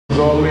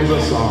always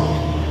a song.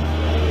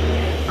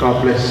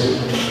 God bless you.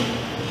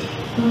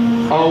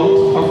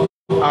 Out of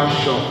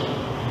Asher,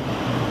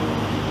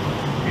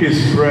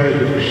 his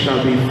bread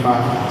shall be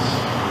fat,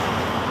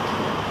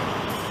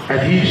 and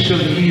he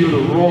shall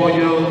yield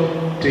royal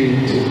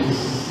dainties.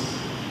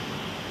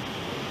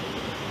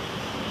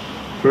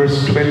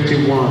 Verse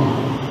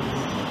 21.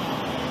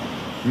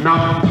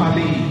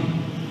 Naphtali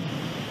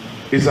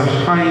is a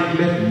hind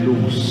let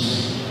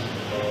loose,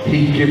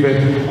 he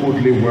giveth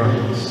goodly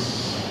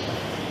words.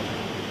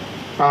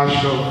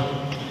 Asher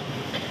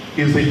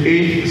is the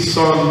 8th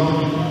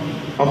son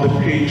of the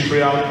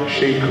patriarch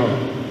Jacob.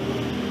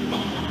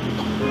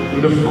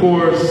 And of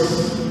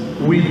course,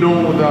 we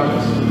know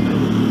that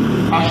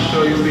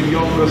Asher is the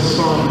younger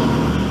son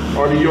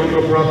or the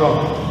younger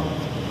brother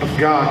of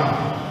God.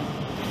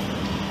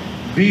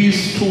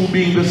 These two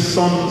being the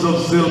sons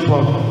of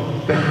Zilpah,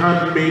 the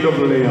handmaid of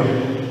Leah.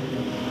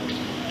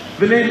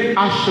 The name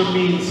Asher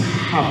means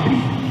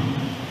happy,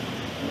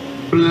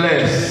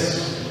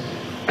 blessed,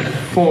 and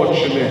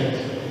fortunate.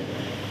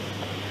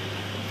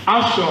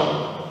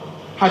 Asher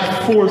had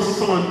 4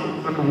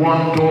 sons and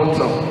 1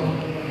 daughter.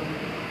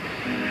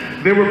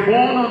 They were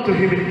born unto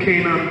him in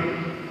Canaan,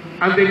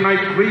 and they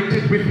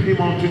migrated with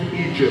him unto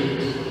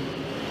Egypt,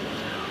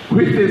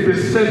 with his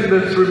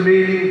descendants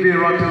remaining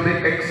there until the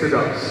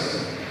Exodus.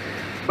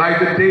 By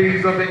the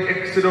days of the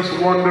Exodus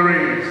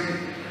wanderings,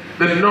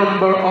 the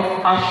number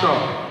of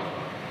Asher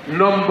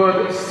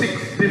numbered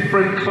 6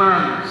 different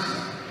clans,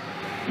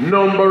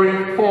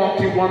 numbering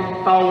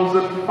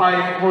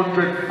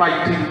 41,500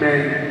 fighting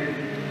men.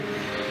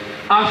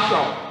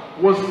 Asher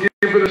was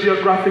given a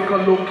geographical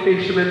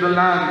location in the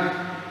land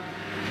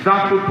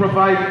that would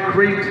provide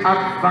great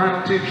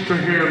advantage to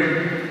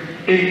him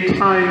in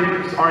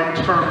times or in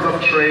terms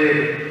of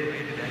trade.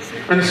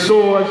 And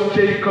so as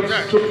Jacob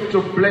stood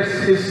to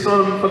bless his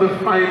son for the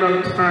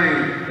final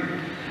time,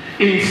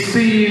 in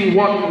seeing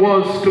what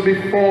was to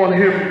befall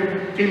him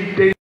in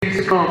days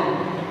to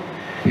come,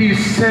 he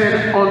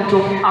said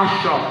unto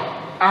Asher,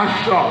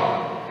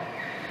 Asher,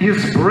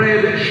 his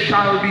bread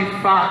shall be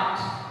fat,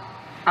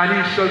 and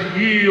he shall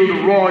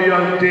yield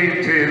royal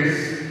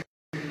dainties.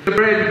 The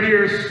bread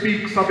here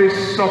speaks of his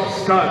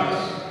substance,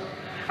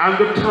 and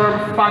the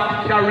term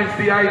fat carries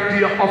the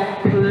idea of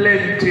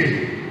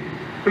plenty.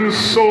 And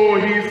so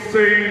he's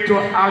saying to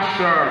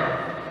Asher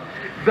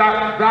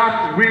that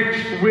that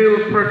which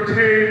will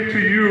pertain to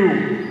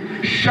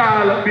you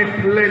shall be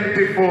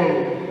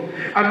plentiful.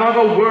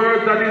 Another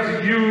word that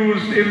is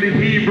used in the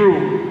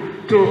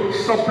Hebrew to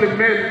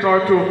supplement or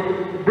to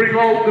bring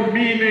out the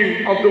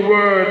meaning of the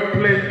word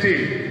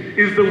plenty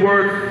is the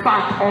word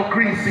fat or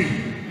greasy.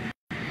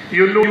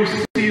 You know,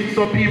 you've seen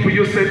some people,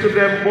 you say to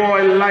them,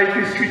 boy, life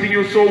is treating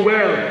you so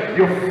well,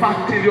 you're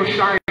fat till you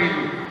shine.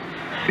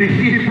 The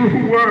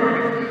Hebrew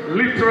word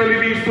literally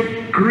means to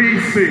be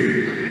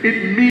greasy.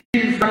 It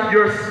means that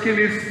your skin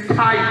is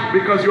tight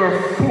because you are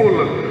full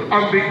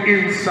on the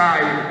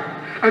inside.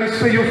 And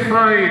so you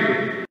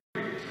find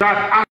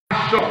that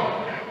Asher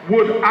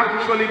would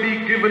actually be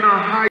given a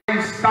high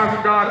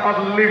standard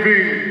of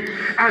living,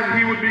 and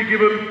he would be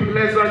given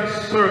pleasant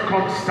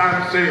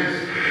circumstances.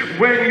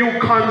 When you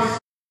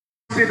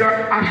consider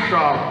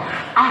Asher,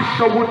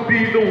 Asher would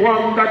be the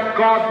one that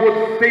God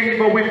would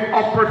favor with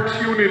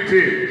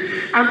opportunity,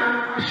 and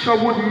Asher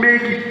would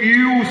make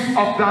use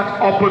of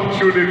that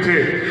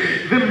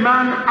opportunity. The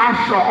man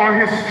Asher or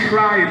his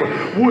tribe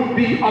would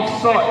be of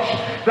such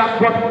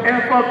that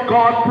whatever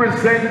God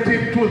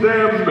presented to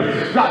them,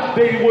 that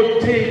they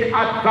would take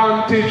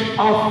advantage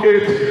of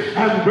it.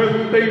 And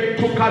when they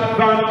took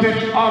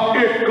advantage of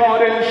it,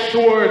 God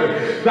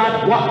ensured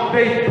that what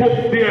they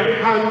put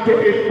their hand to,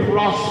 it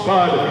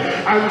prospered.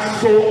 And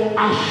so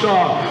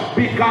Asher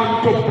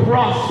began to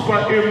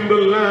prosper in the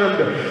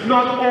land.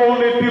 Not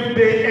only did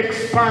they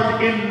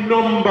expand in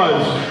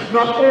numbers,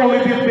 not only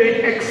did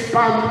they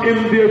expand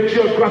in their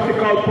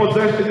geographical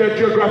possession, their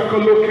geographical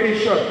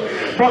location,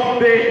 but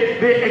they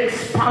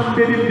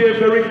expanded in their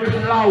very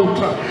clout,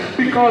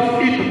 because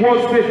it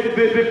was the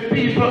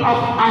people of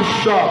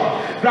Asher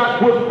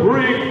that would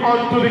bring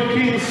unto the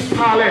king's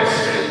palace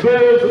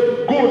those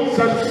goods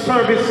and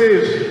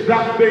services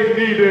that they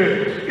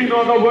needed. In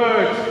other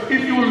words,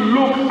 if you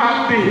look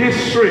at the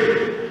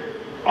history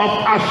of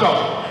Asher,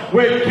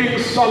 when King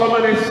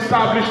Solomon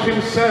established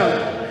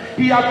himself,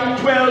 he had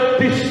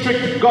 12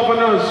 district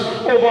governors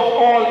over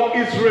all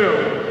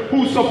Israel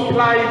who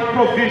supplied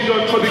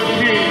provision for the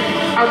king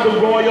and the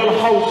royal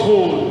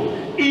household.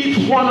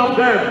 Each one of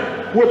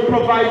them would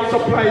provide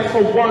supplies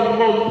for 1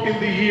 month in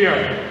the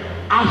year.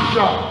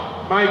 Asher,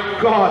 my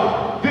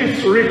God,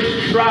 this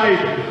rich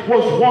tribe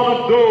was one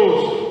of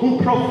those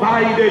who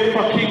provided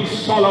for King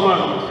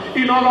Solomon.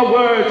 In other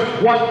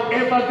words,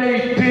 whatever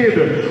they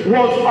did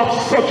was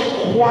of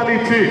such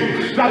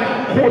quality that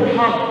it could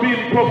have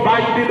been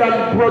provided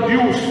and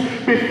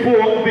produced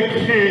before the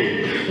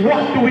king.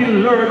 What do we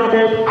learn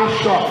about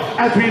Asher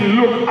as we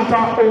look at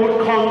our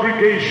own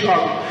congregation?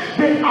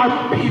 There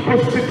are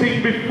people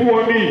sitting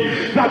before me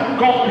that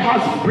God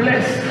has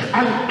blessed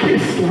and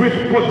kissed with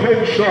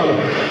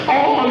potential.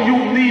 All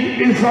you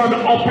need is an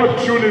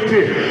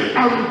opportunity,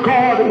 and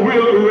God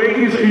will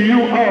raise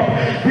you up.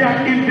 There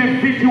are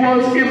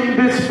individuals in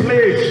this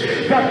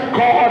place that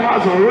God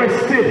has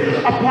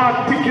rested a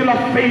particular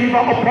favor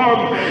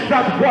upon,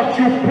 that what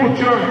you put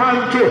your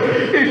hand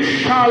to, it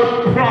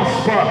shall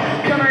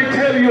prosper. Can I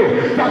tell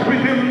you that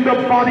within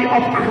the body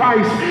of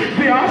Christ,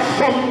 there are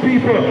some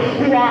people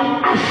who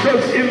are ushers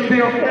in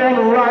their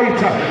own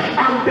right,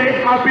 and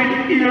they have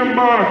been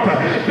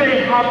earmarked,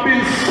 they have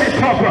been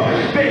set up,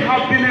 they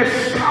have been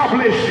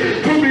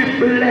established to be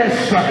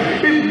blessed.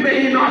 It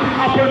may not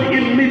happen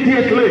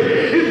immediately,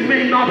 it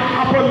may not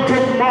happen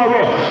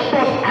tomorrow,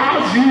 but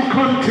as you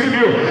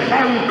continue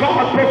and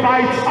God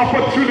provides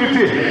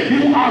opportunity,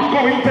 you are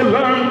going to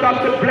learn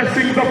that the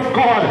blessings of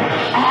God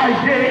are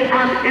yea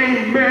and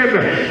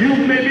amen.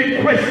 You may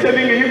be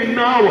questioning him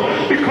now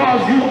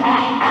because you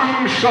are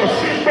anxious,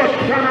 but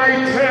can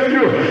I tell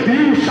you,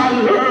 you shall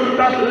learn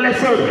that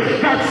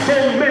lesson that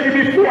so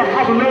many before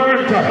have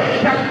learned,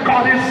 that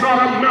God is not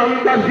a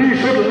man that he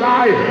should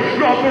lie,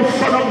 nor the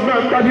son of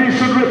man that he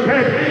should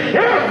repent.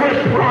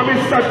 Every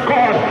promise that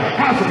God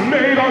has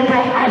made unto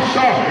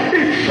Asher,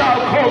 it shall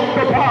come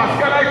to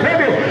pass. Can I tell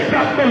you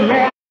that the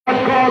Lord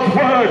God's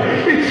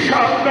word, it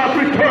shall not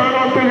return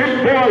unto him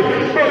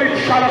void, but it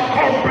shall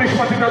accomplish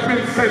what it has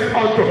been sent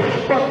unto.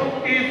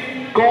 But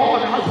if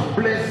God has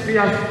blessed me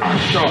as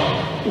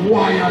Asher,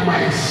 why am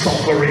I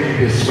suffering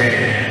this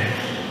way?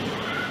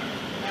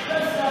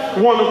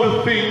 One of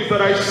the things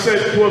that I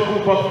said to a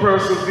group of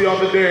persons the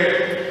other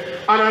day,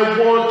 and I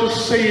want to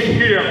say it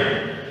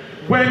here,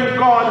 when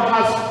God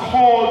has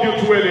called you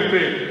to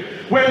anything,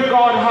 when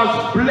God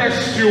has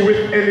blessed you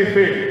with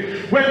anything,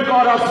 when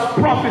God has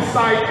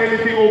prophesied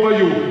anything over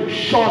you,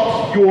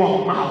 shut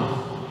your mouth.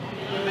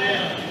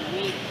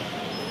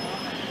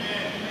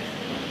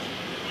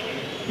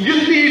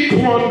 You need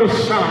to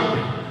understand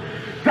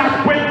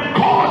that when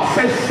God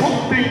says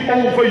something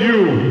over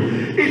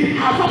you, it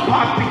has a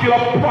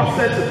particular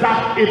process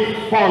that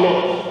it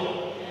follows.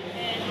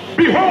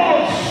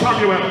 Behold,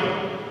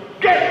 Samuel,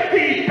 get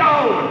thee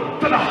down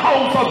to the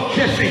house of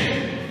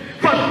Jesse,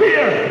 for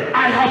there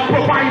I have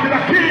provided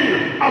a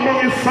king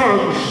among his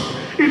sons.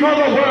 In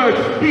other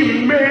words,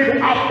 he made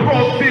a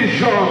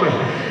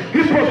provision.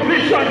 His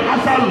provision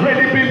has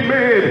already been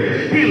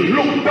made. He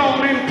looked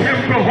down in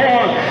Temple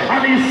Hall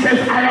and he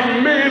says, I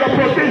have made a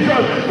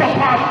provision for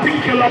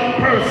particular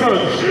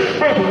persons.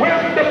 But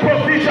when the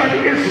provision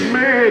is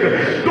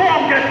made,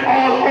 don't get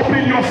all up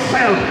in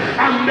yourself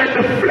and let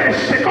the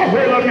flesh take a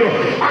hold of you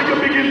and you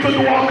begin to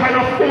do all kind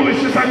of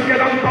foolishness and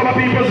get on top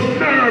of people's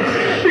nerves.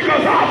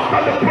 Because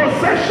after the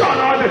possession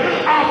or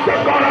after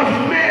God has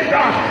made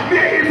that,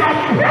 there is a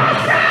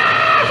process.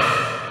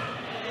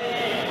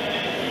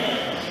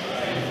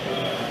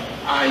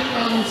 I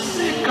am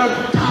sick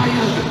and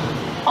tired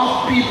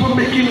of people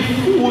making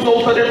fools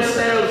out of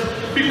themselves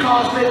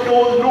because they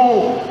don't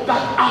know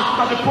that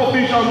after the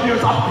provision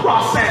there's a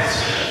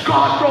process.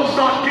 God does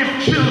not give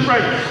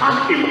children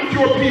and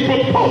immature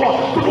people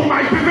power to do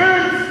mighty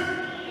things.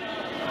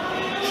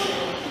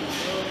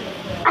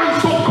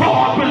 And so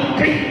God will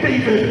take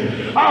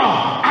David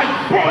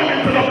and pull him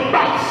into the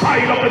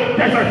backside of the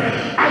desert.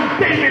 And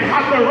David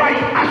had the right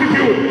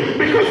attitude,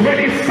 because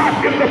when he sat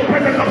in the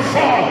presence of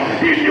Saul,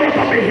 he knew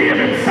to behave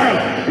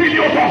himself, he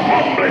knew to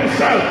humble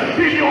himself,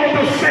 he knew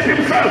to set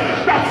himself,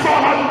 that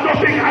Saul had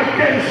nothing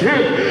against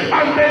him.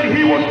 And then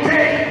he would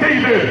take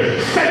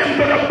David, send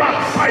him to the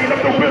backside of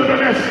the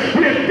wilderness,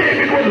 where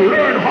David would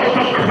learn how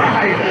to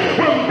cry.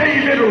 When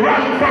David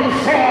ran from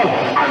Saul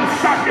and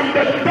sat in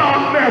the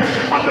darkness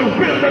of the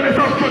wilderness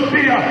of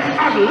Judea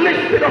and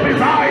lifted up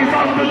his eyes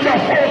unto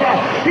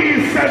Jehovah,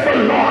 he said,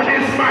 the Lord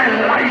is my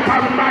light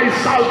and my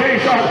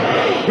salvation.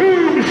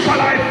 Whom shall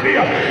I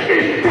fear?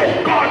 It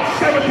took God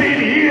 17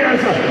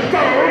 years to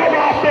rub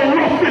off the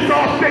roughness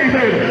of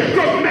David,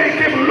 to make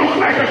him look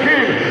like a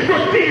king, to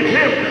teach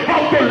him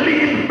how to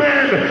lead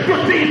men, to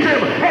teach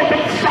him how to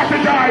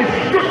strategize,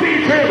 to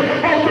teach him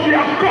how to be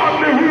a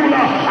godly ruler.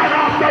 And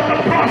after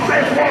the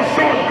process was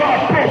done, God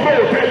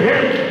promoted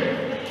him.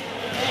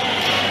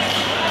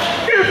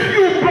 If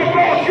you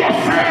promote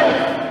yourself,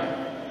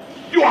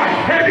 you are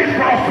headed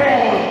for a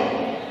fall.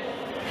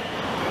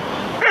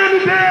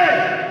 Any day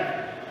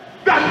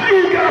that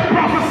you get a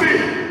prophecy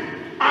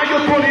and you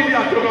told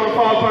idiot you're going to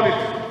fall upon it.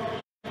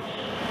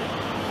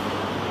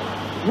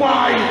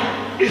 Why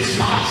is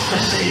God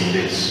saying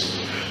this?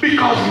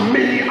 Because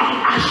many are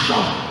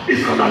Asher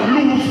is going to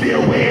lose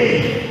their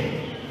way.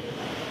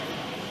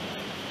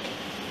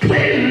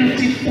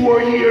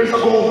 24 years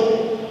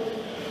ago,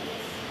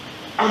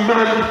 a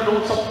man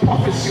pronounced a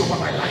prophecy over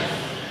my life.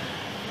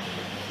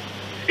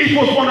 It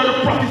was one of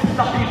the prophecies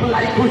that people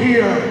like to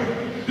hear.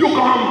 You're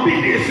going to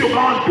be this, you're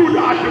going to do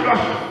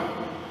that.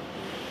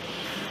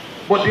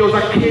 But there was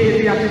a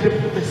caveat in the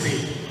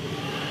prophecy.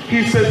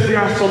 He says there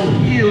are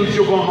some hills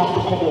you're going to have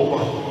to come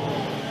over.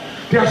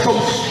 There are some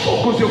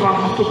struggles you're going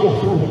to have to go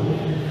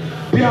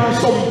through. There are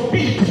some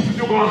beats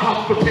you're going to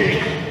have to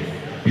take.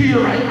 Here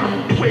I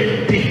am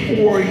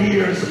 24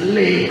 years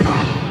later.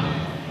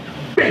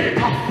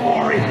 Better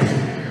for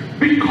it.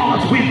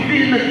 Because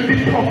within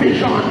the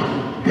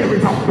provision, there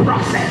is a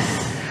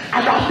process.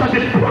 And after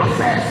the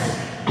process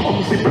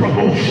comes the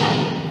promotion.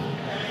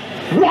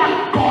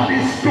 What God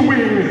is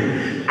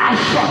doing,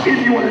 Asher,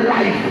 in your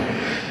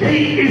life,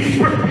 He is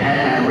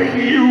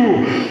preparing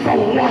you for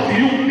what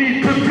you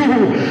need to do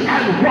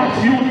and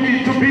what you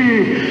need to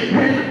be.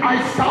 When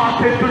I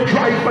started to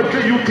drive for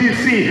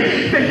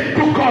JUTC, they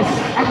took us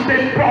and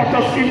they brought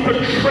us into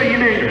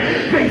training.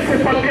 They said,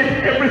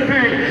 forget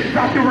everything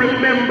that you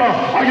remember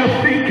or you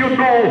think you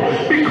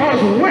know,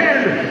 because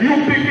when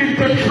you begin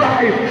to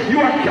drive, you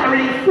are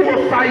carrying 4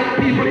 or 5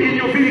 people in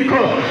your vehicle,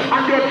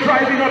 and you're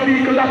driving a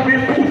vehicle that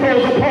weighs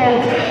 2,000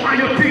 pounds, and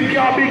you think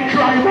you're a big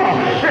driver.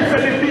 They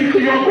said the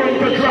vehicle you're going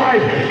to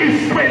drive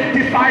is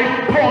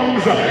 25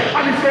 tons,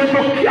 and it's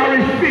going to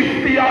carry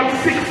 50 or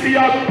 60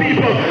 odd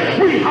people.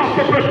 We have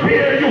to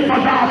prepare you for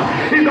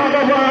that. In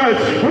other words,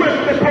 when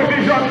the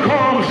provision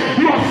comes,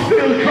 you're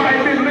still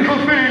driving little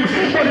things,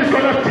 but it's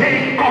going to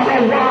take God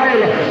a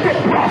while to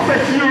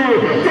process you,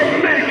 to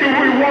make you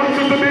who He wants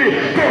you to be,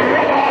 to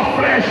rub our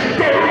flesh,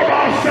 to rub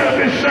our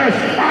selfishness,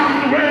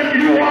 and when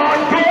you are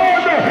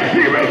done,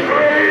 He will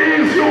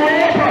raise you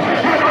up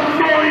and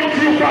anoint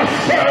you for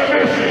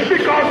service,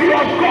 because you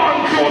have gone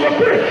through the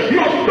pit, you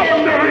have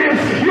done the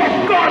race, you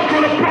have gone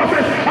through the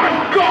process, and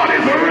God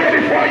is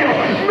ready for you,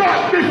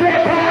 not before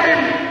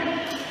time.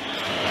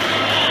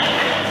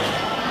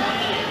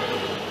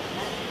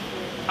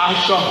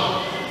 Asher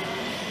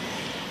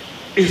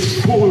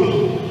is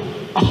full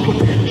of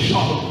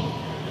potential,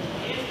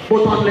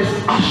 but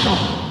unless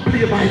Asher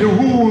play by the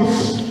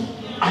rules,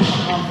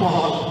 Asher can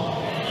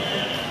fall.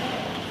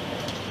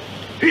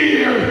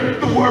 Hear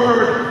the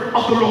word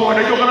of the Lord,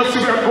 and you're going to see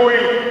where I'm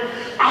going.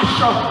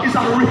 Asher is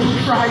a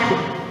rich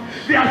tribe.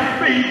 They are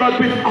favored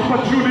with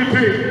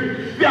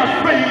opportunity. They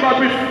are favored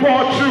with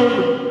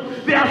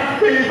fortune. They are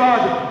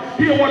favored.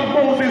 Hear what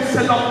Moses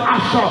said of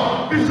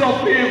Asher. This is a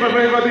favor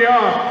wherever they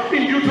are.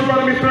 In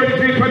Deuteronomy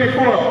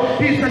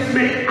 33:24, he says,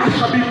 may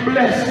Asher be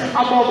blessed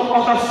above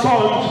other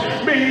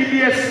sons. May he be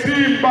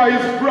esteemed by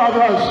his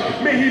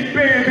brothers. May he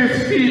bathe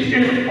his feet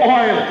in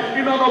oil.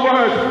 In other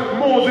words,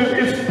 Moses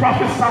is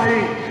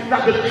prophesying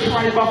that the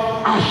tribe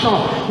of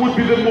Asher would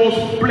be the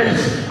most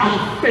blessed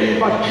and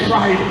favored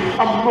tribe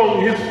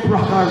among his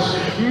brothers.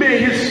 May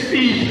his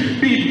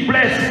feet be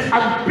blessed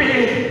and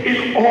bathed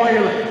in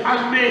oil,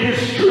 and may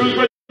his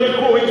children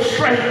go in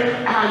strength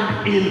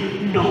and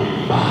in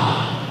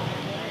number.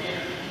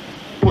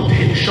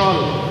 Potential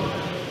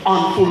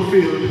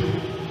unfulfilled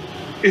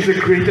is the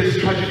greatest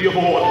tragedy of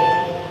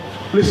all.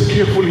 Listen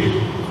carefully.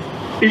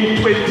 In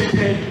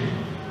 2010,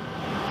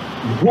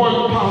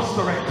 one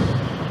pastorate,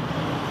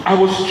 I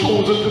was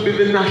chosen to be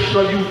the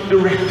National Youth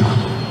Director.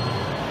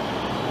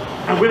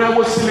 And when I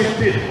was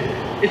selected,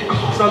 it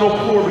caused an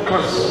uproar,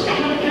 because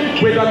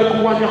where did the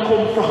Kuwanya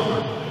come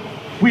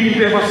from? We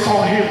never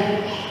saw him.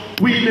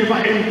 We never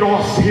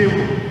endorsed him.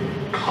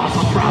 Cause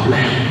a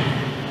problem.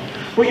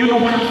 But you know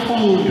what I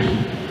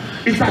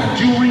found? Is that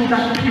during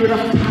that period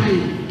of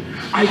time,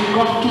 I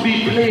got to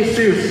be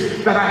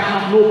places that I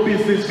had no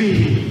business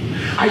being.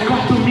 I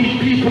got to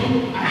meet people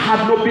I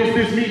had no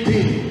business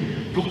meeting.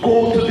 To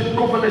go to the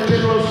Governor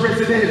General's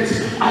residence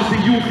as the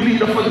youth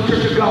leader for the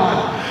Church of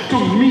God, to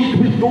meet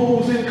with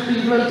those in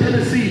Cleveland,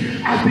 Tennessee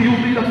as the youth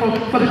leader for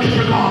the Church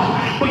of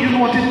God. But you know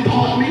what it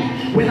taught me?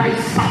 When I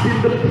sat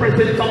in the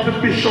presence of the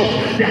bishop,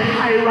 the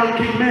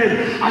high-ranking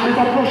men, I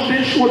never brushed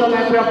their shoulder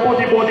like we are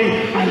body.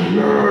 I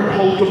learned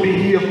how to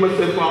behave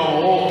myself, I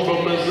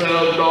humble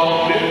myself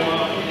down.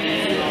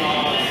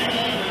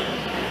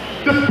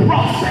 The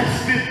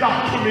process did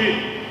that to me.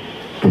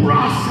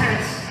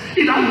 Process.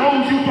 It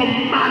allows you to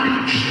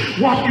manage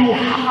what you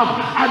have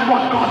and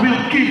what God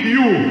will give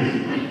you.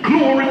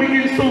 Glory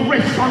begins to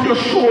rest on your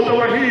shoulder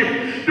or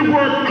him. The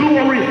word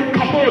glory,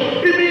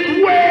 kabod, it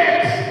means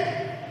weight.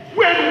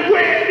 When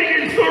weight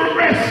begins to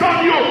rest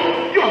on you,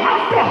 you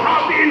have to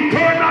have the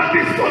internal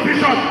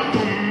disposition to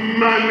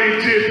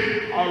manage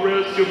it, or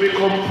else you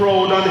become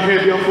proud and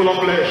heavy and full of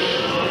flesh.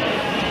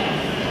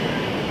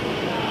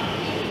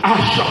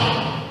 Asher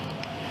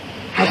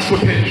has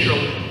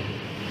potential.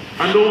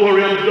 And don't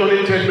worry, I'm done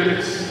in 10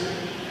 minutes.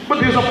 But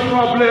there's a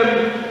problem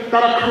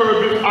that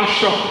occurred with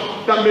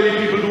Asher that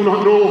many people do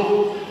not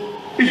know.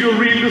 If you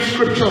read the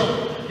scripture,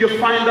 you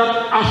find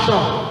that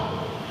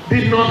Asher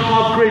did not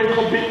have great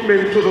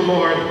commitment to the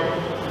Lord.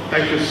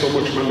 Thank you so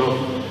much, my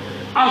love.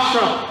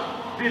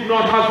 Asher did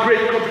not have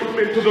great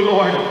commitment to the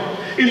Lord.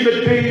 In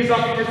the days of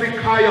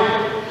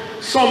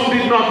Hezekiah, some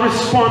did not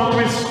respond to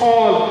his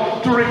call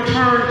to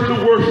return to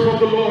the worship of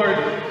the Lord.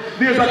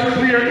 there's a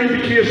clear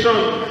indication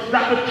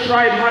that the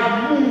tribe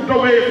had moved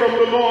away from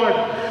the Lord,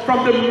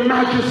 from the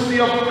majesty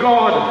of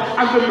God,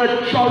 and the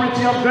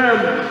majority of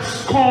them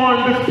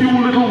scorned the few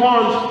little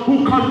ones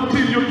who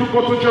continued to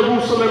go to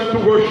Jerusalem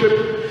to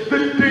worship.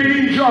 The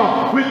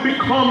danger with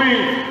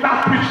becoming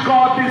that which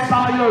God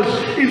desires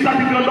is that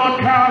if you're not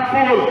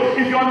careful,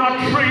 if you're not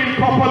trained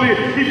properly,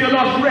 if you're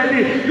not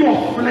ready,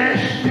 your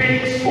flesh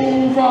takes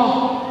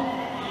over.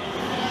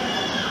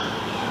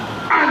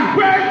 And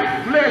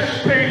when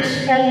flesh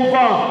takes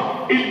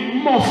over,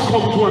 it must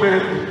come to an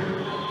end.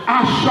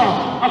 Asher,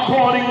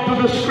 according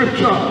to the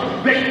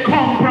scripture, they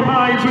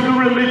compromise with the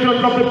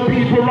religions of the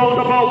people round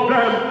about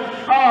them.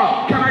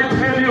 Can I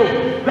tell you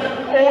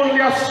that only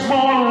a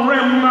small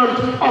remnant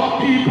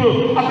of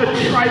people of the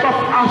tribe of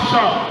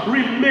Asher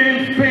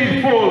remain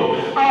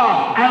faithful?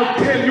 I'll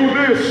tell you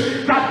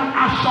this, that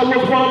Asher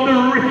was one of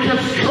the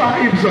richest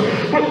tribes,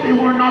 but they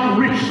were not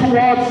rich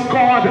towards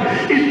God.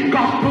 It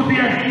got to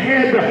their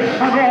head,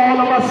 and all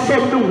of a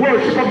sudden the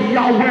worship of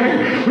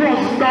Yahweh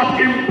was not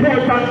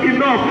important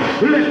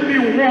enough. Let me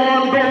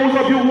warn those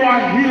of you who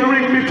are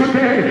hearing me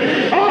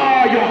today.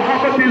 You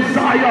have a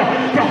desire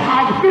to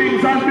have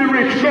things and be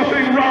rich.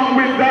 Nothing wrong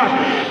with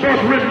that. But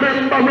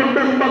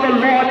remember the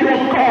Lord your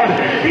God.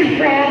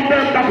 He warned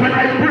them that when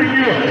I bring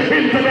you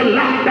into the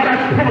land that I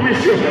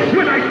promise you,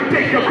 when I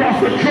take you across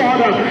the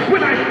Jordan,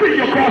 when I bring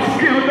you across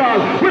Gilgal,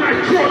 when I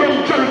throw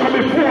down Jericho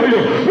before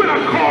you, when I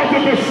cause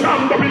you to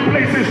stand up in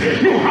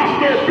places you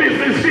have no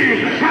business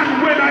being,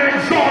 and when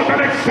I exalt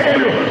and extol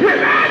you,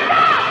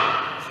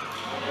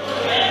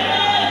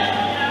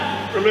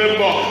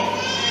 remember.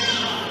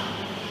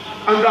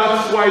 And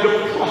that's why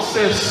the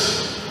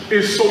process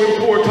is so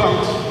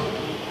important,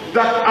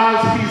 that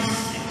as he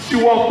sets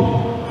you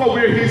up for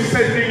where he's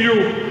sending you,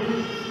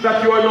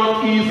 that you are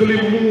not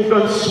easily moved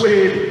and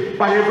swayed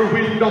by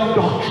every wind of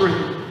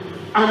doctrine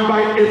and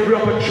by every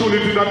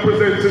opportunity that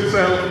presents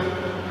itself.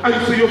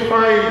 And so you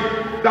find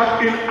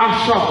that in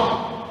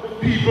Asher, the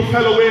people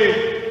fell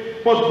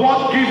away. But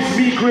what gives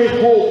me great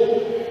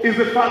hope is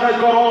the fact that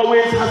God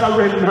always has a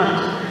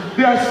remnant.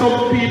 There are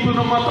some people,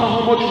 no matter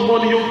how much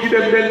money you give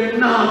them, they're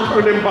not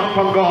turning back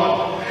on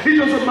God. It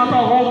doesn't matter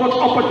how much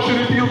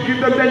opportunity you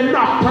give them, they're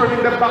not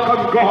turning their back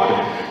on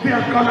God.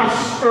 They're gonna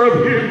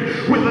serve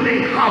him whether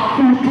they have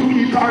food to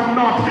eat or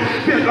not.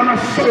 They're gonna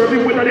serve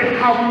him whether they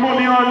have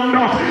money or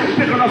not.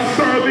 They're gonna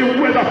serve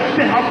him whether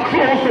they have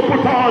clothes to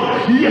put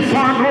on, yes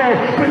or no.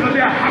 Whether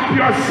they're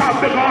happy or sad,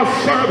 they're gonna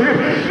serve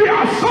him. There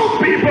are some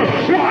people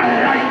who are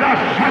like that,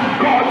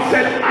 and God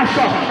said,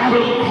 Asher, I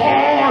will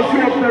cause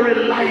your very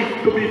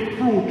life to be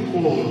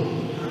fruitful.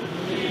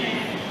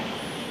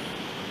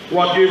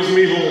 What gives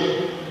me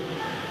hope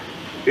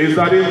is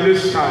that in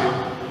this time,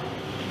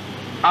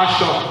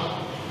 Asher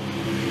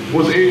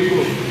was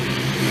able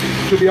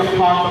to be a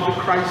part of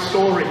the Christ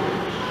story.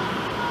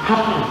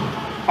 Hannah,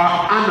 or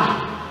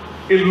Anna,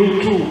 in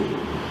Luke 2,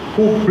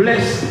 who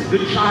blessed the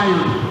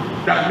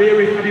child that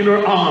Mary had in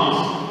her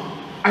arms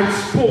and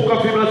spoke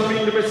of him as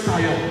being the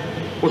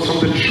Messiah, was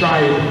from the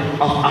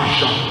tribe of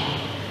Asher.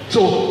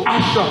 So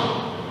Asher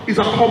is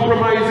a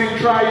compromising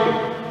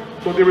tribe,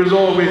 but there is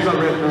always a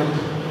remnant.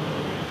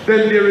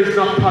 Then there is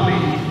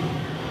Naphtali,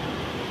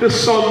 the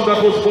son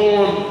that was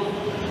born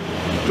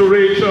to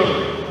Rachel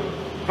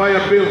via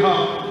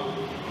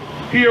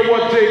Bilhah. Hear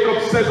what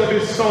Jacob says of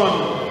his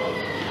son.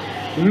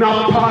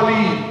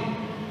 Naphtali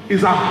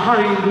is a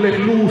hind let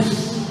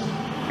loose.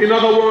 In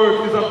other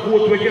words, is a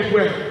goat we get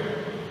wet.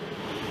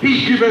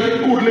 He giveth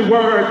goodly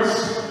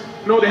words.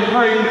 Now the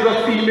hind is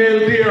a female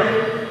deer.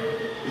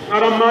 It's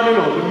not a man, you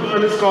know. The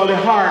man is called the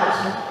hart.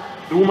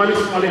 The woman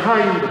is called the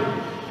hind.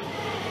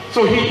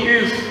 So he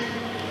is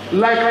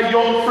like a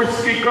young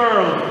frisky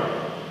girl.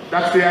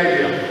 That's the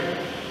idea.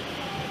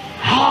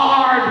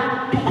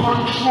 Hard to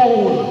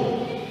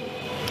control,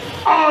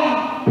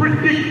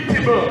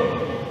 unpredictable,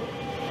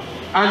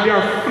 and they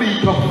are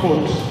fleet of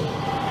foot.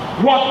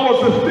 What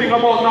was the thing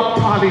about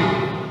Naphtali?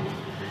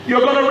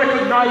 You're going to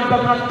recognize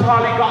that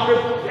Naphtali got the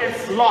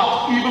best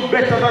lot, even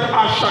better than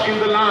Asher in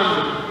the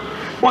land.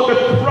 But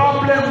the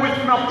problem with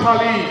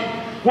Naphtali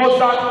was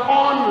that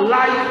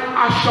unlike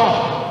Asher,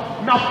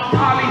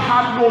 Naphtali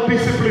had no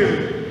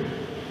discipline.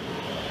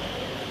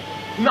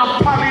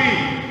 Naphtali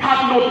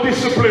had no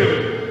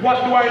discipline.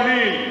 What do I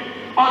mean?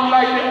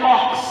 Unlike the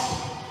ox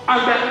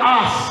and the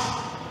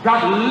ass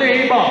that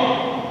labor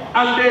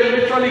and they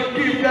literally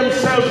give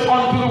themselves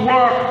unto the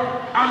work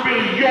and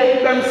will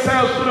yoke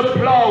themselves to the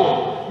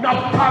plow,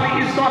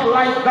 Naphtali is not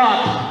like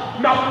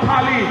that.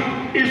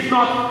 Naphtali is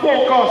not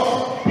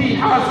focused. He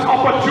has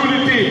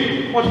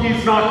opportunity, but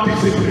he's not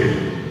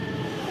disciplined.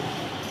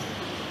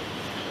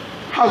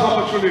 Has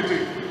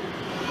opportunity,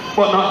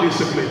 but not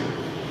disciplined.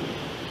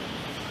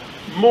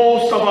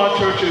 Most of our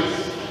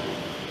churches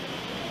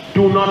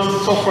do not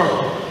suffer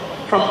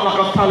from lack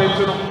of talent,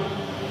 you know,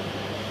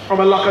 from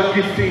a lack of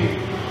gifting.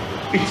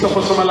 It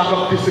suffers from a lack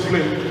of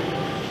discipline.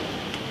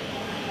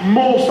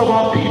 Most of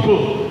our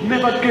people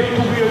never get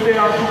to where they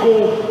are to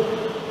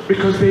go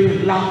because they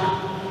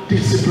lack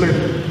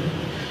discipline.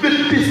 The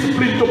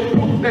discipline to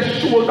put their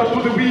shoulder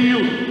to the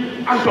wheel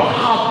and to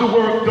have the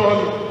work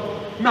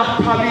done.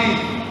 Naphtali,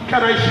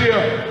 can I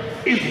share,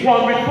 is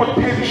one with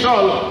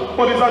potential,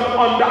 but is an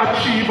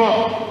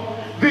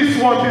underachiever.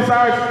 This one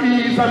desires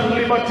ease and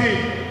liberty,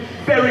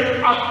 very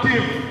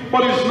active,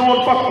 but is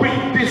known for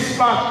quick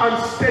dispatch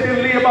and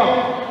steady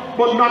labor,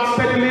 but not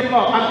steady labor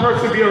and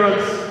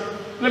perseverance.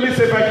 Let me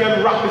see if I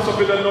can wrap this up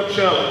in a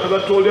nutshell,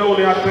 because I told you I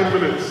only had 10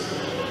 minutes.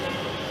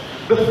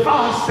 The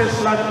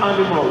fastest land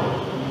animal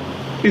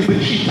is the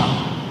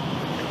cheetah.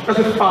 That's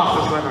the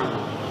fastest land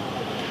animal.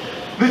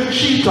 The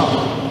cheetah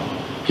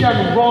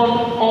can run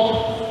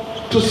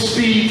up to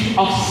speed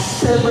of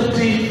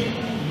 70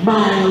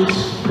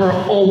 miles per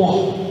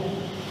hour.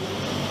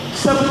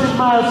 70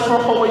 miles per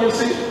hour, you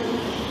see,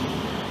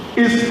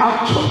 is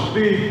actually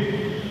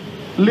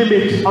the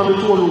limit on the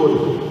toll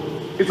road.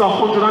 It's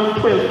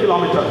 112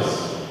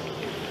 kilometers.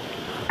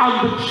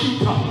 And the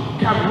cheetah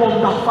can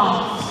run that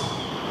fast.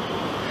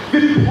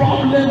 The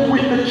problem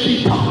with the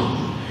cheetah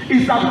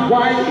is that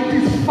while it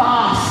is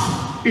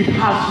fast, it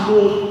has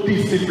no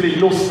discipline,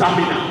 no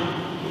stamina.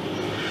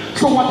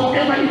 So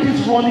whatever it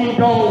is running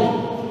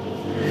down,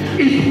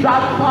 if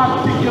that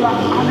particular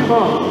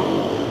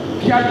animal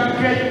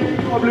can get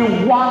to probably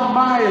 1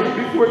 mile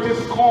before it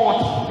is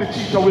caught, the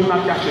cheetah will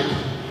not catch it.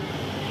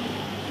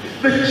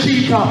 The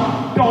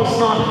cheetah does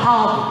not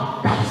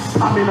have that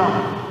stamina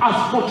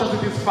as much as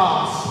it is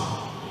fast.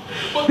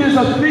 But there's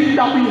a thing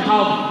that we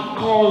have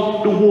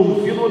called the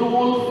wolf. You know the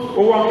wolf?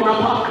 We walk in a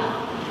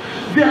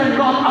pack. They are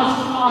not as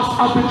fast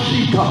as the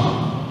cheetah,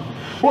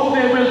 but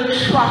they will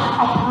track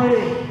a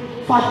prey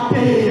for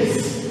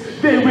days.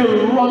 They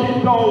will run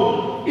it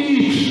down,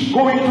 each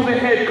going to the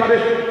head because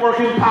they're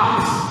working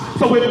packs.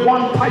 So with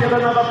one tired,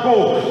 another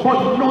go.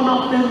 But none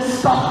of them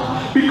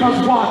stop.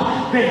 Because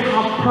what? They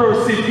have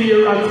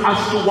perseverance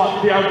as to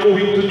what they are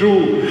going to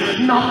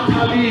do.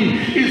 Naphtali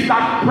is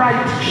that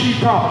bright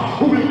cheetah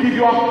who will give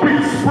you a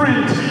quick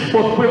sprint.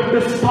 But when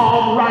the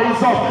storm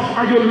rises up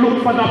and you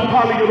look for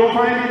Naphtali, you don't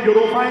find him, you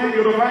don't find him,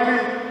 you don't find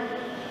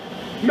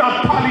him.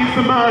 Naphtali is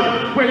the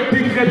man, when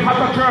things get hot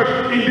at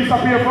church, he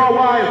disappears for a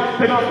while.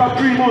 Then after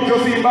 3 months, you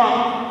see him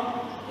back.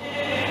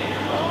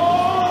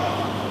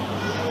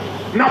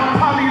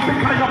 Naphtali is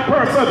the kind of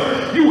person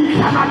you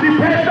cannot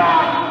depend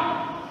on.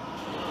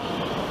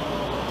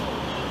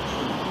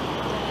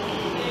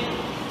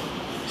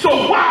 So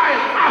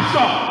while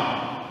Asher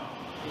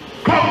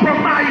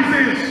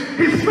compromises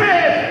his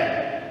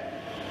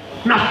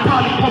faith,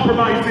 Naphtali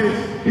compromises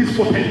his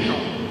potential.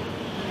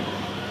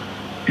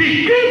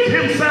 He gives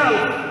himself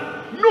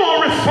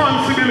no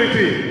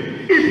responsibility.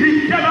 If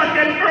he cannot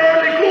get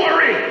early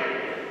glory,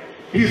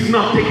 he's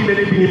not taking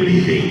anything and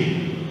leaving.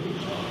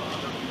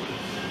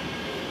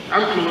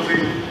 I'm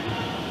closing.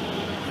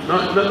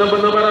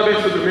 Nobody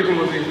begs to make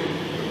closing.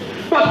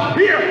 But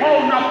here how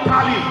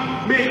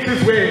Naphtali makes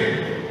his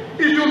way.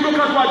 If you look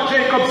at what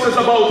Jacob says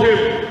about him,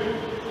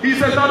 he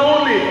says not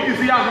only is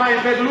he a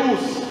hind-head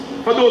loose,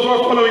 for those who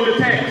are following the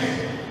text,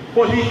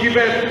 but he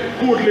giveth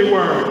goodly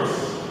words.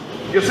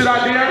 You see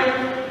that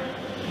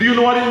there? Do you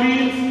know what it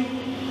means?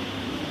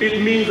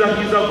 It means that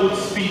he's a good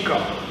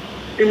speaker.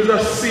 He's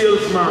a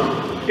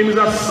salesman. He's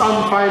a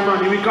sampai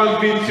man. He will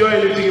convince you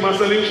anything. He must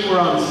sell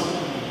insurance.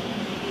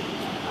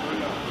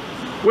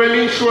 When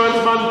the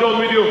insurance man done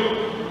with you,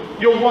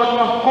 you want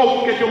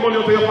to get your money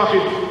out of your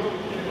pocket.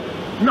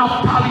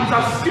 Naphtali is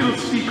a skilled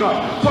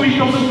speaker, so he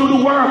doesn't do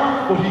the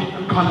work, but he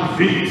can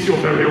convince you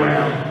very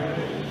well.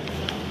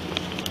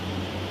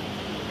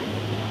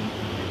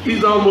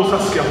 He's almost a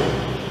skill.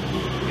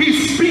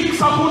 He speaks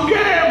a good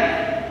game,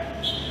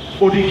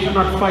 but he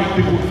cannot fight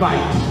the good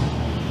fight.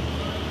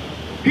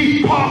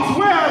 He talks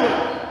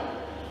well,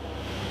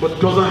 but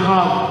doesn't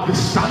have the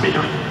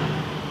stamina.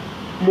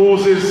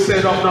 Moses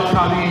said of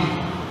Naphtali,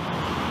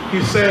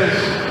 he says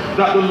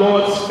that the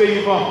Lord's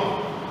favor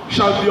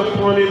shall be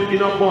upon him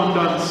in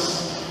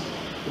abundance.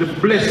 The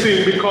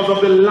blessing because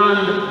of the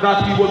land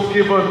that he was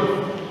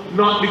given,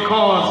 not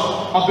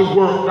because of the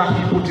work that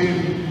he put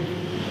in.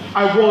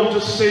 I want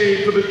to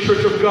say to the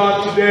church of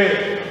God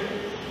today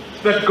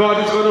that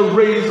God is going to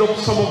raise up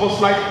some of us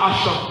like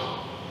Asher.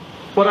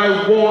 But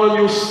I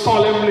warn you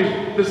solemnly,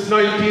 this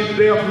 19th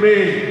day of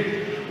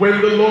May,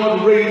 when the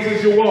Lord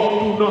raises you up,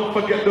 do not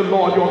forget the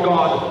Lord your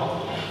God.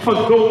 For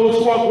those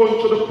who are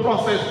going through the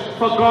process,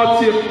 for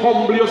God's sake,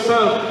 humble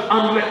yourself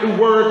and let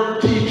the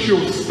word teach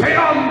you. Stay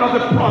under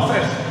the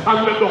process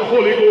and let the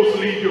Holy Ghost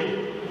lead you.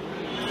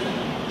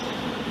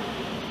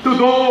 To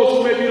those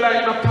who may be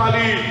like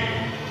Naphtali,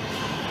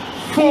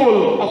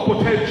 full of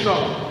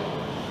potential,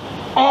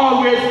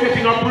 always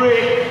getting a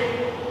break,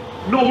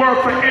 no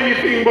work for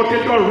anything but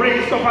get you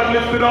raised up and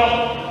lifted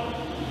up,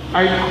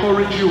 I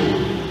encourage you,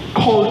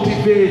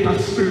 cultivate a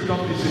spirit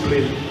of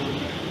discipline,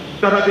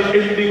 that at the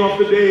ending of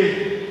the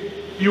day,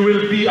 you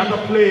will be at a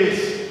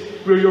place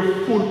where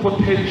your full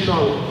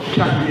potential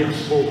can be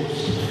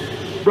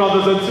exposed.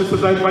 Brothers and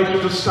sisters, I invite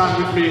you to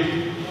stand with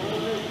me.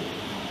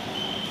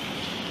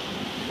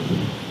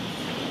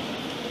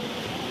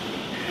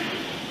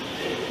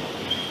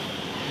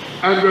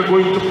 And we're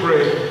going to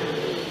pray.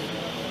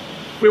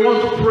 We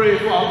want to pray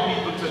for our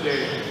people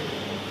today.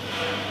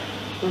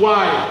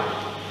 Why?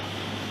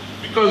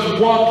 Because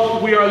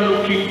what we are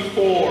looking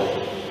for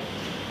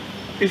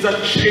is a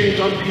change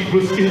on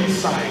people's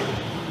inside.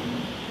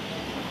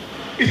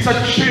 It's a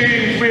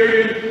change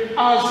wherein,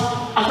 as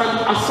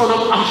a son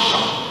of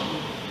Asher,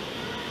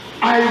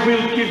 I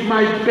will give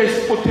my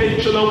best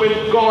potential, and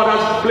when God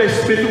has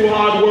blessed me through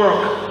hard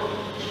work,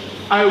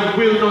 I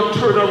will not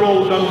turn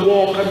around and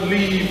walk and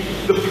leave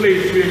the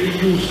place where He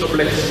used to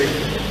bless me.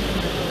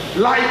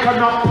 Like a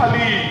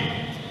Naphtali,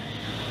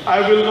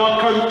 I will not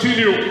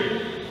continue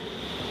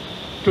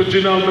to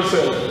deny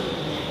myself.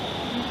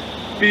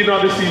 Be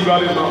not deceived,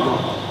 God is not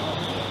wrong.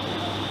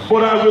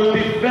 But I will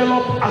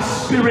develop a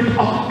spirit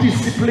of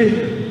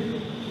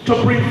discipline to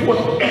bring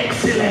forth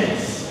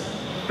excellence,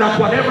 that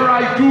whatever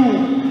I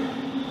do,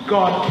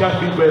 God can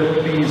be well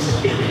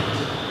pleased in it.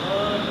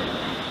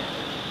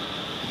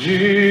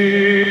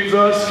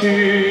 Jesus,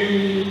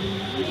 keep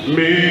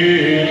me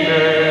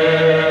near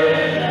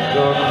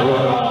the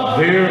cross.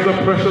 There's a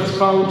precious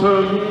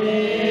fountain.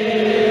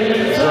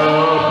 There's a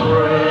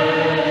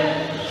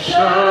precious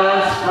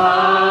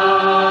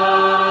fountain.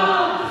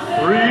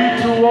 Free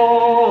to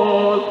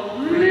all.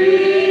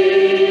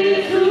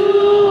 Free to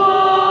all.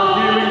 A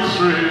healing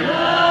stream.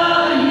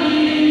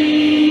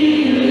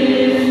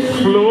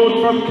 Flowed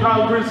from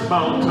Calvary's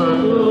mountain.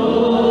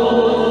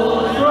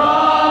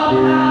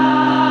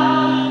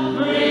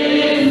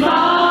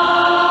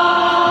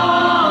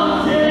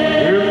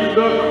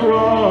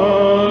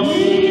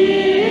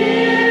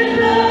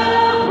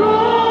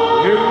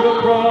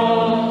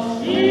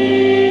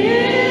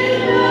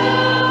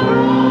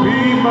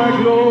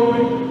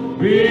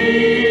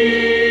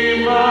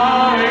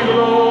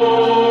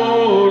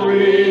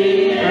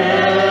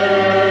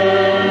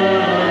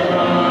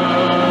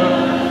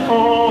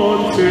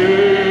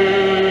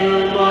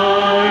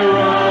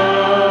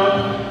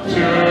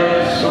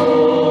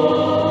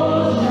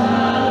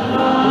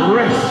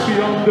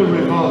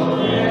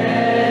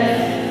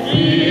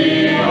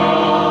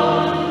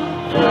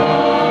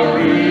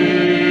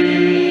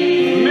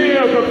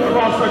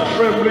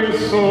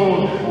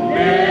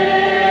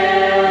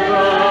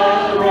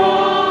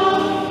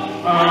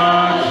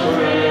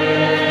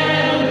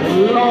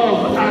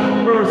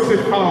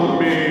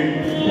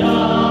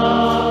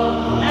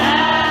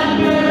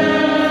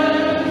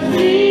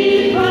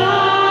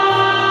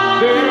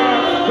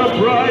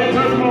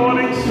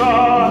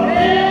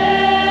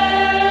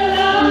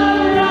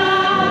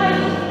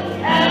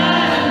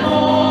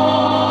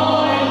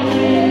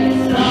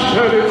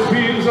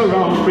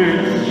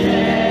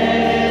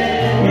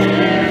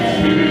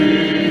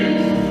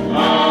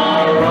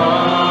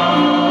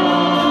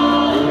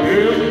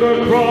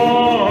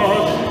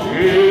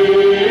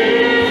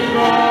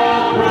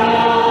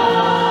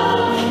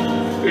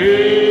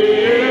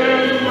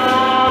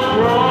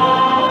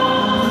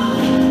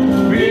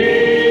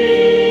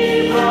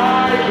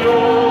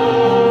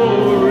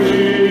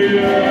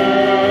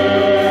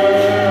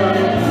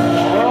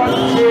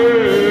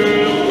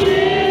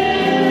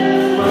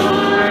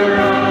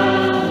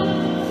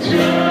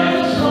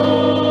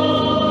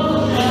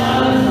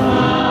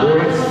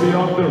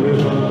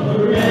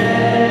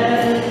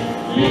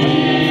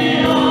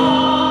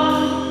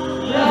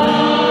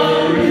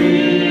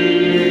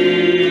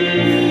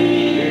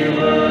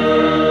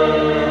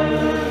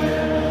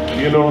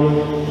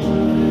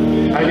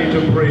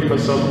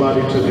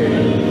 Somebody today.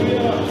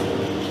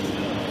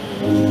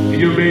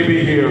 You may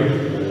be here.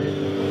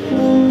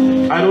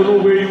 I don't know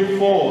where you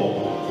fall,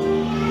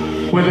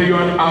 whether you're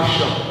an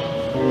Asher,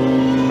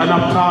 an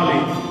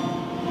Naphtali,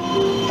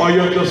 or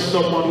you're just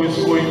someone who is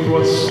going through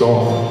a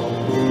storm.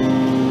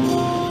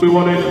 We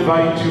want to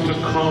invite you to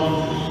come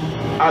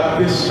at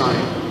this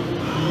time,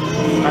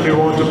 and we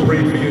want to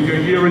pray for you. If you're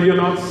here and you're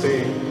not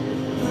saved,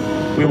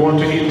 we want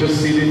to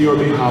intercede in your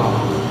behalf.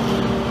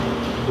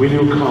 Will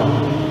you come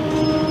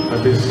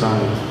at this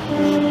time?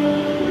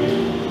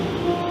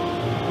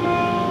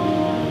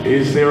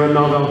 Is there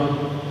another?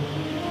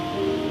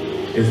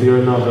 Is there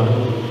another?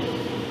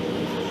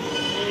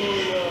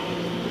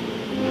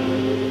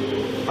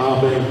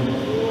 Amen.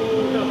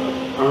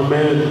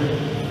 Amen.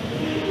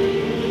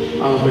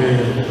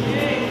 Amen.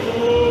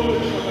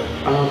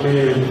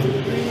 Amen.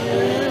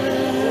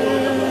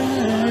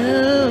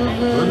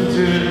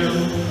 Until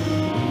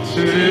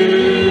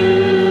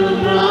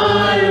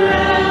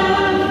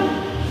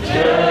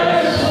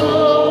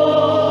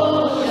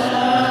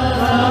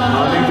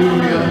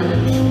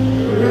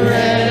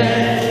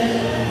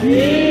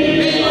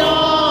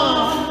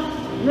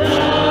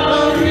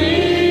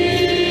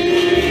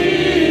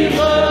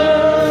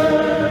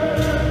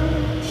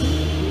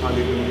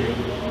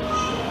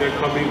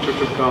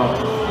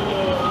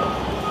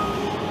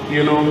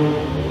you know,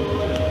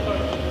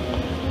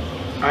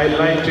 I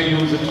like to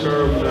use the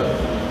term that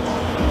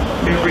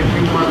every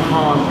human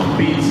heart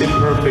beats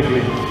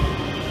imperfectly.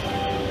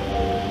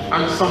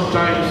 And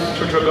sometimes,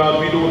 Church of God,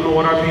 we don't know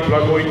what our people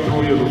are going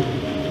through, you know.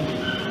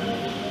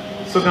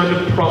 So then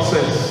the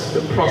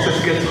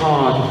process gets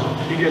hard.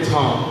 It gets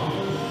hard.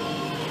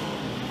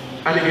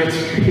 And it gets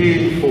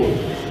painful.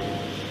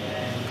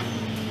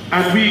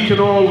 And we can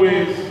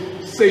always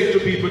saying to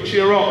people,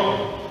 cheer up.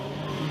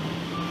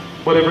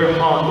 But every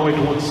heart know it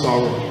won't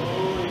sorrow.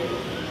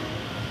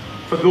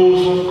 For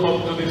those who have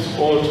come to this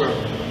altar,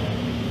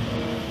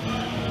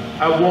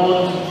 I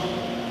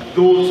want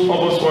those of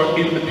us who are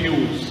in the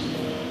pews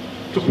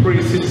to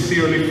pray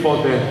sincerely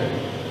for them.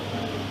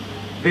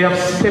 They have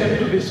stepped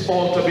to this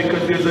altar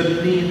because there's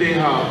a need they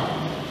have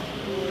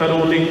that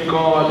only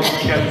God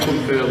can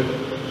fulfill.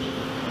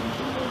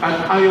 And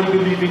I am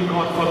believing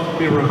God for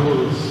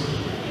miracles.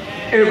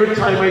 Every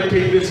time I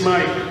take this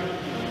mic,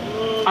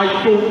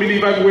 I don't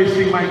believe I'm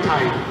wasting my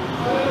time.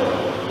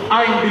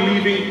 I'm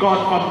believing God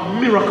for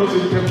miracles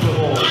in Temple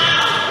Hall.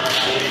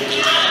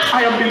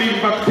 I am believing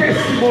for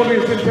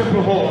testimonies in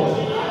Temple Hall.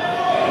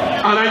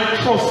 And I'm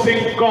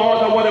trusting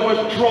God that whatever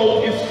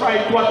drought is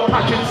trying to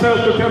attach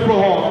itself to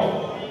Temple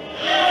Hall,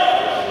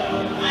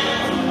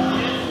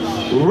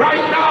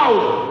 right now,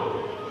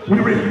 we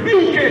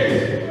rebuke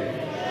it,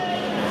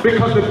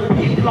 because the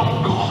people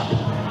of God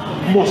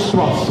must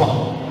prosper.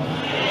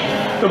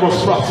 They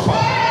must prosper.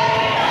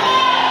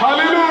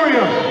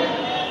 Hallelujah.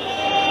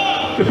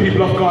 The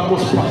people of God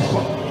must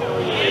prosper.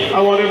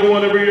 I want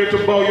everyone every year to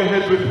bow your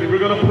heads with me. We're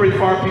going to pray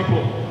for our people.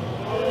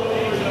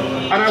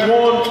 And I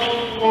want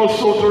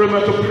also to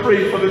remember to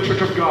pray for the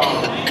church of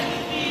God.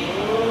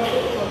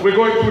 We're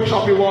going through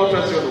choppy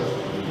waters, you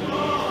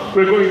know.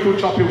 We're going through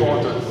choppy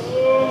waters.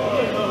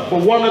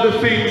 But one of the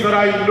things that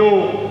I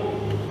know,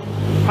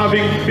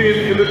 having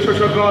been in the church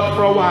of God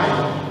for a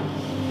while,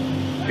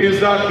 is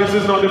that this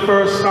is not the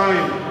first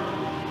time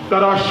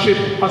that our ship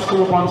has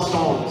come upon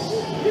storms.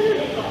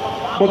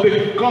 But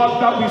the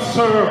God that we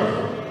serve,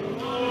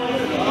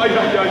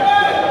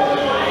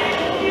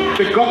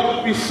 the God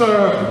that we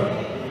serve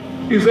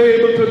is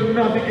able to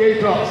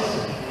navigate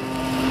us.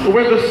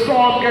 When the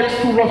storm gets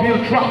too rough,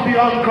 he'll drop the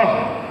anchor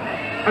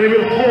and he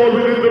will hold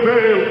within the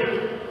veil.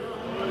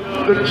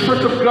 The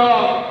church of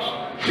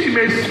God, she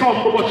may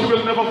stumble, but she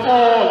will never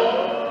fall,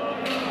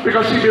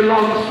 because she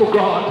belongs to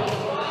God.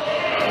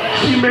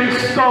 She may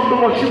stumble,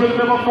 but she will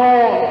never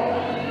fall.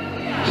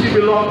 She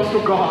belongs to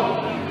God.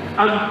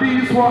 And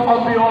these who are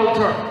on the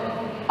altar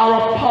are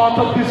a part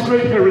of this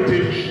great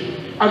heritage.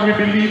 And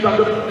we believe that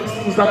the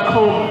blessings that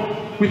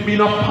come with being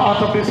a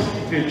part of this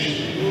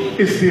heritage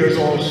is theirs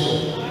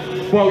also.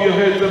 Bow your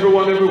heads,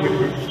 everyone,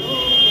 everywhere.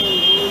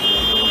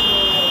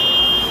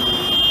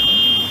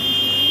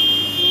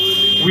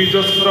 We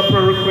just got a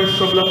prayer request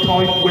from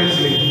Latoya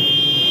Wesley,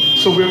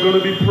 so we're going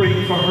to be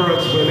praying for her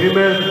as well.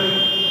 Amen.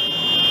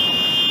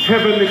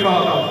 Heavenly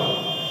Father,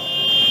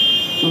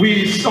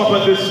 we stop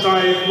at this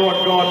time,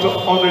 Lord God, to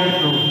honor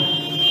you,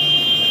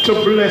 to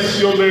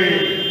bless your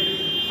name,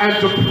 and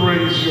to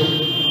praise you.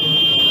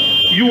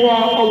 You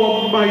are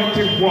our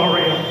mighty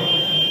warrior.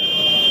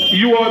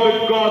 You are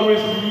the God who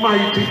is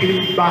mighty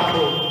in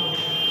battle.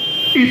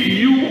 If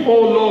you, O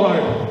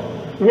Lord,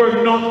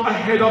 were not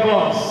ahead of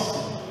us,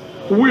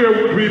 where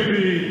would we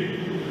be?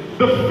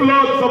 The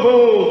floods of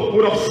old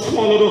would have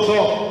swallowed us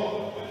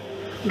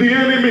up. The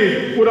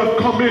enemy would have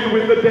come in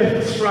with the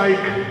death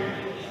strike.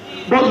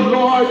 But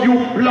Lord, you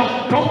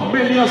blocked up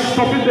many a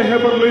stuff in the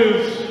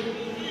heavenlies,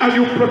 and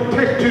you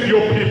protected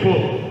your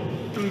people.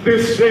 And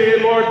this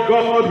day, Lord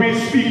God, we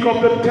speak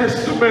of the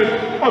testament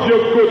of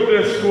your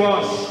goodness to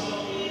us.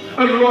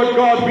 And Lord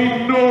God,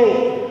 we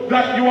know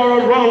that you are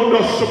around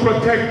us to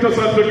protect us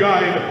and to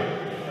guide.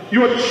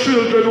 Your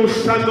children who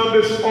stand on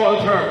this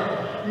altar,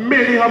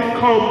 many have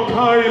come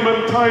time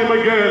and time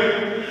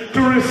again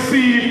to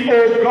receive,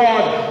 oh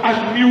God,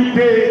 a new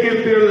day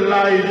in their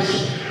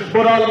lives.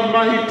 But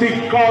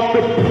Almighty God,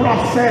 the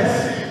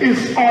process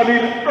is on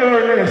in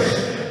earnest,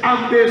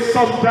 and they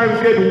sometimes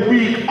get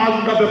weak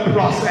under the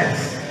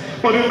process.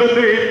 But in the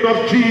name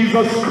of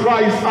Jesus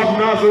Christ of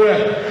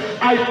Nazareth,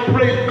 I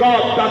pray,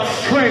 God, that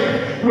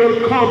strength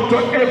will come to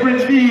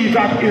every knee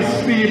that is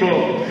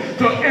feeble,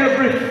 to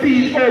every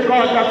feet, oh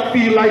God, that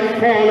feel like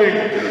falling,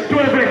 to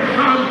every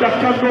hand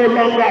that can no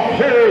longer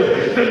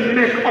hold the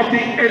neck of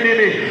the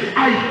enemy.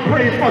 I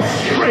pray for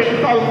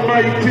strength,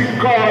 Almighty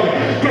God,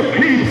 to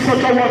keep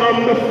such a one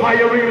on the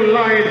firing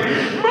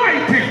line.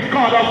 Mighty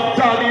God of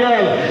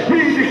Daniel,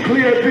 we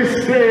declare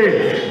this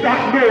day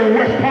that no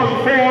weapon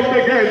formed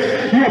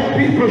against your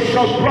people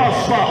shall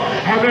prosper,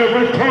 and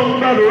every tongue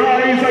that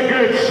rises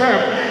against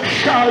them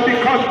shall be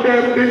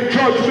condemned in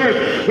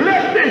judgment.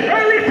 Let the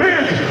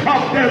heritage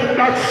of them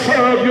that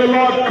serve you,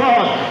 Lord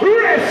God,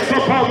 rest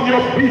upon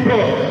your people.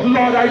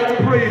 Lord, I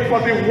pray for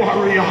the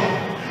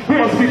warrior who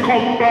has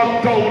become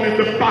bogged down in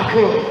the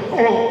battle.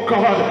 Oh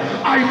God,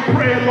 I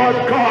pray, Lord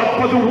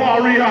God, for the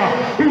warrior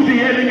who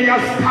the enemy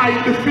has tied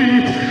the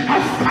feet,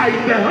 has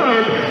tied the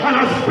hand, and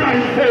has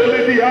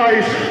blindfolded the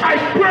eyes. I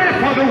pray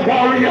for the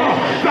warrior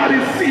that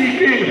is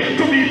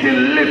seeking to be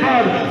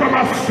delivered from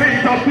a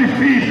state of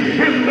defeat.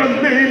 In the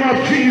name of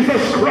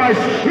Jesus Christ,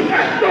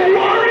 let the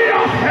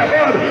warrior of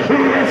heaven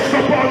rest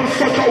upon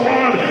such a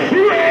one.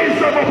 Raise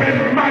them up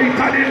in might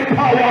and in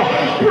power.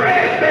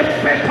 Break the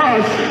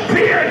fetters,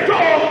 tear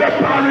down the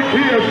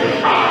barricades,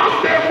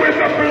 arm them with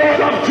the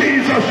blood of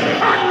Jesus,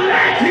 and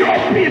let your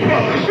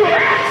people do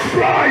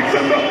exploits.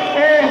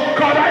 Oh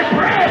God, I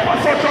pray for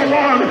such a Special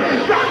One,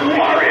 that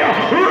warrior,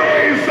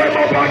 raise them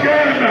up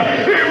again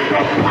into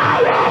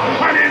power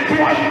and into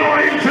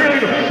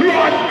anointing.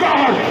 Lord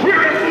God, we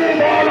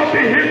remove all of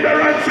the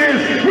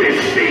hindrances. We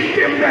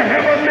speak in the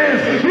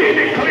heavenlies. We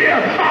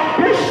declare and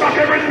push back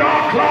every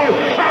dark cloud,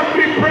 and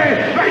we pray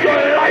that your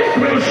light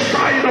will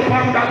shine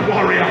upon that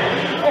warrior.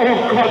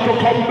 Oh God, to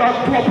come back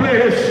to a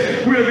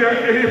place where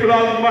they're able,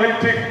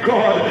 Almighty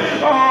God,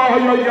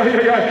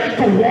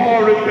 to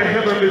war in the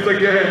heavenlies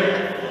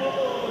again.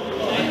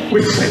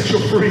 We set you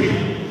free.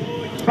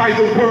 By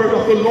the word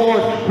of the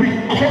Lord, we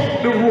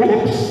cut the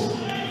ropes.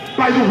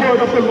 By the word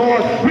of the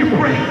Lord, we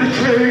break the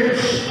chains.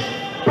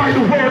 By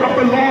the word of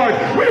the Lord,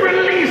 we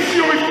release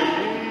you.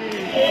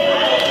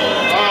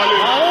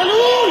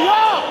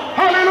 Hallelujah!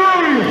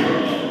 Hallelujah!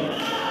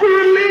 We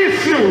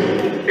release you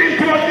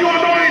into a new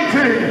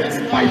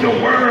anointing by the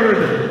word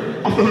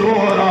of the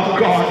Lord our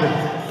God.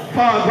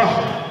 Father,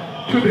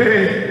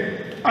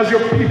 today, as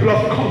your people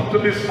have come to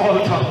this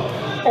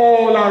altar,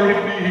 all are in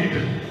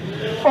need.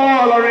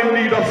 All are in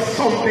need of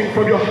something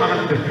from your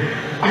hand.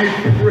 I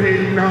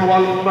pray now,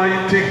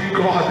 Almighty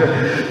God,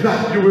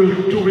 that you will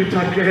do it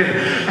again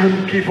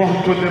and give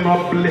unto them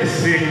a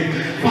blessing.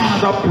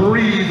 Father,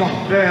 breathe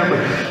on them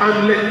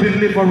and let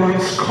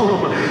deliverance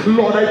come.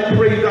 Lord, I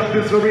pray that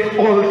this very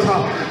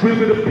altar will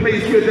be the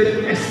place where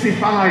they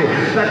testify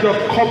that you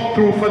have come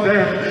through for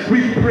them.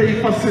 We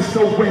pray for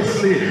Sister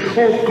Wesley,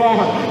 oh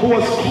God, who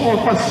was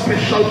called for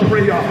special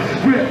prayer.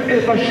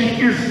 Wherever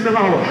she is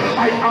now,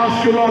 I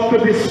ask you, Lord,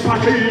 to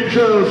dispatch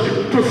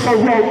angels to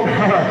surround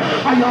her.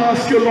 I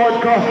ask you,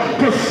 Lord God,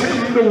 to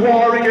send the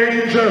warring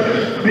angel,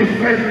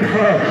 defend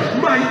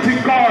her. Mighty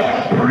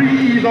God,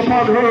 breathe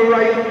upon her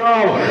right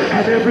now,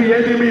 and every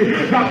enemy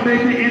that may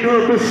be in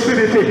her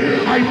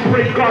vicinity, I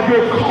pray, God,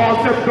 you'll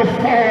cause them to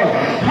fall.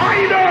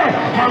 Hide her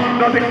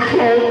under the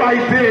cloud by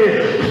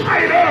day,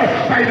 hide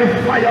her by the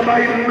fire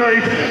by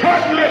night,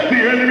 and let the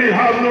enemy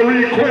have no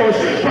recourse.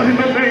 But in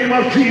the name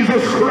of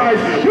Jesus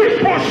Christ, we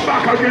push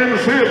back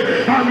against him,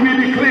 and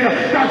we declare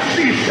that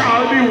she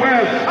shall be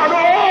well, and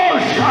all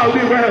shall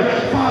be well.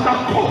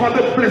 Father, cover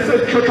the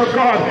blessed church of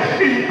God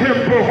in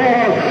Temple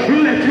Hall.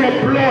 Let your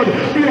blood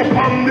be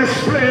upon this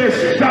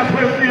place, that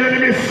when the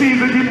enemy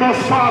sees it, he must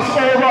pass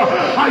over.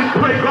 I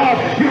pray, God,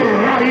 you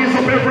rise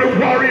up every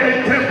warrior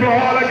in Temple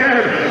Hall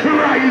again.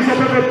 Rise up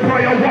every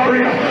prayer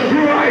warrior.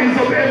 Rise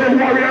up every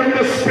warrior in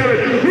the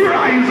spirit.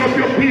 Rise up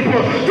your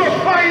people to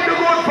fight the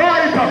good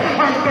fight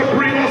and to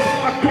bring us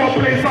back to a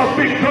place of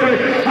victory.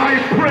 I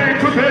pray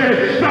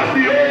today that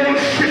the old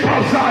ship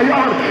of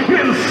Zion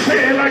will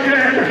sail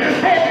again.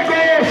 Holy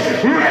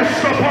Ghost,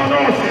 rest upon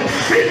us,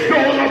 sit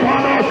down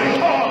upon us.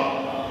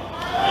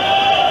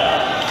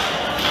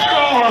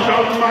 God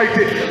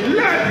Almighty,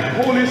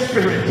 let Holy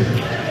Spirit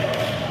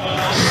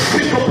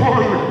sit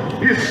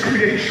upon his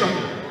creation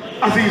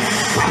as he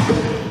sat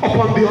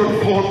upon the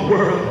unformed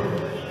world.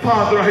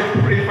 Father, I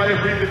pray for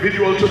every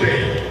individual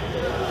today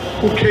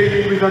who came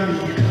in with a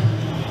need,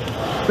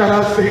 that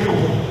as they go,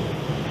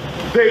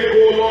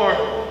 Lord,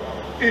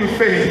 in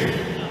faith,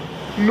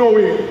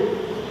 knowing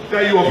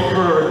that you have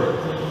heard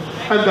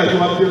and that you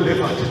have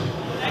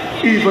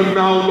delivered. Even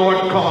now,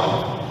 Lord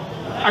God,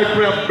 I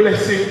pray a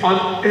blessing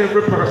on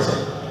every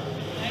person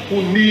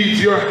who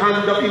needs your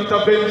hand of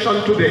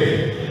intervention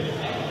today.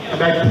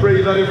 And I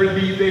pray that every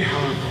need they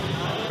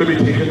have will be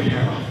taken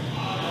care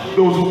of.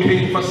 Those who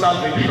came for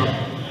salvation,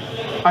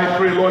 I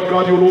pray, Lord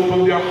God, you'll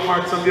open their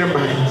hearts and their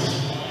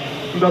minds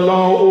and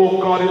allow, oh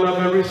God, in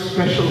a very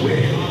special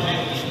way,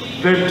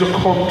 them to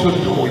come to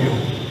know you.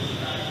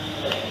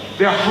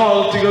 They're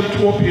halting on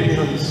two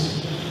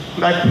opinions.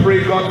 And I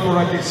pray, God, for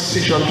a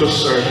decision to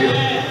serve you.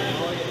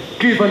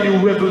 Give a new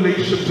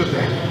revelation to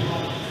them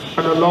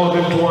and allow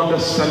them to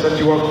understand that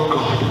you are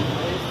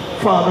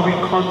God. Father, we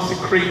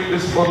consecrate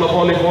this bottle of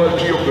olive oil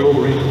to your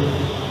glory.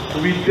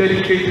 We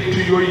dedicate it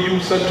to your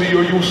use and to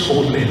your use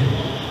only.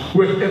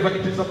 Wherever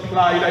it is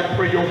applied, I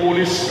pray your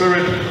Holy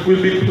Spirit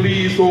will be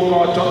pleased, oh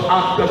God, to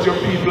act as your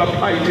people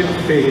apply it in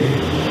faith.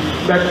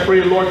 And I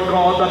pray, Lord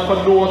God, that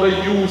for no other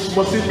use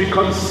must it be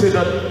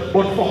considered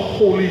but for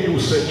holy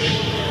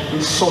usage.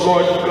 And so,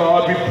 Lord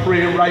God, we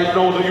pray right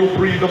now that you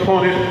breathe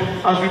upon it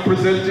as we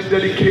present it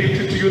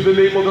dedicated to you in the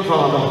name of the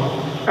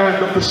Father,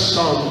 and of the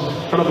Son,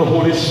 and of the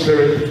Holy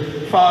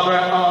Spirit. Father,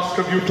 I ask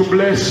of you to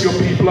bless your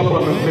people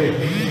abundantly,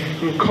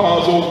 and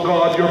cause, oh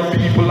God, your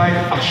people like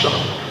Asher,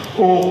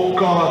 oh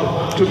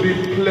God, to be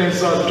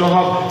pleasant,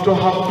 to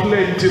have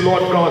plenty,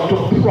 Lord God,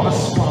 to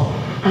prosper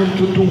and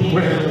to do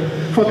well.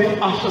 For the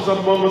ushers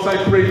among us, I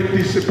pray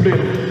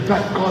discipline,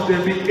 that God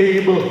will be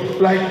able,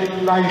 like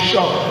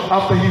Elisha,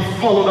 after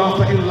he followed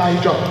after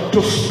Elijah,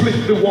 to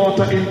split the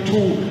water in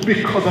two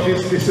because of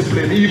his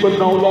discipline. Even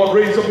now, Lord,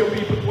 raise up your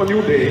people to a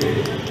new day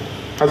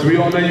as we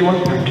honor you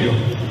and thank you.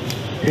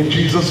 In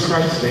Jesus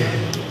Christ's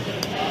name,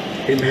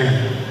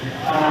 amen.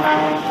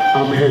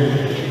 Amen.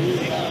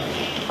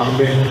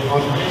 Amen.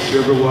 God bless you,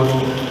 everyone.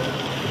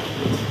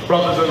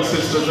 Brothers and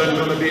sisters, I'm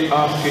going to be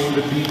asking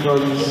the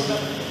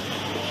deacons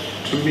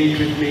to meet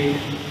with me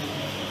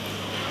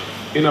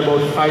in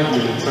about 5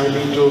 minutes. I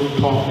need to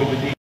talk with the deacons.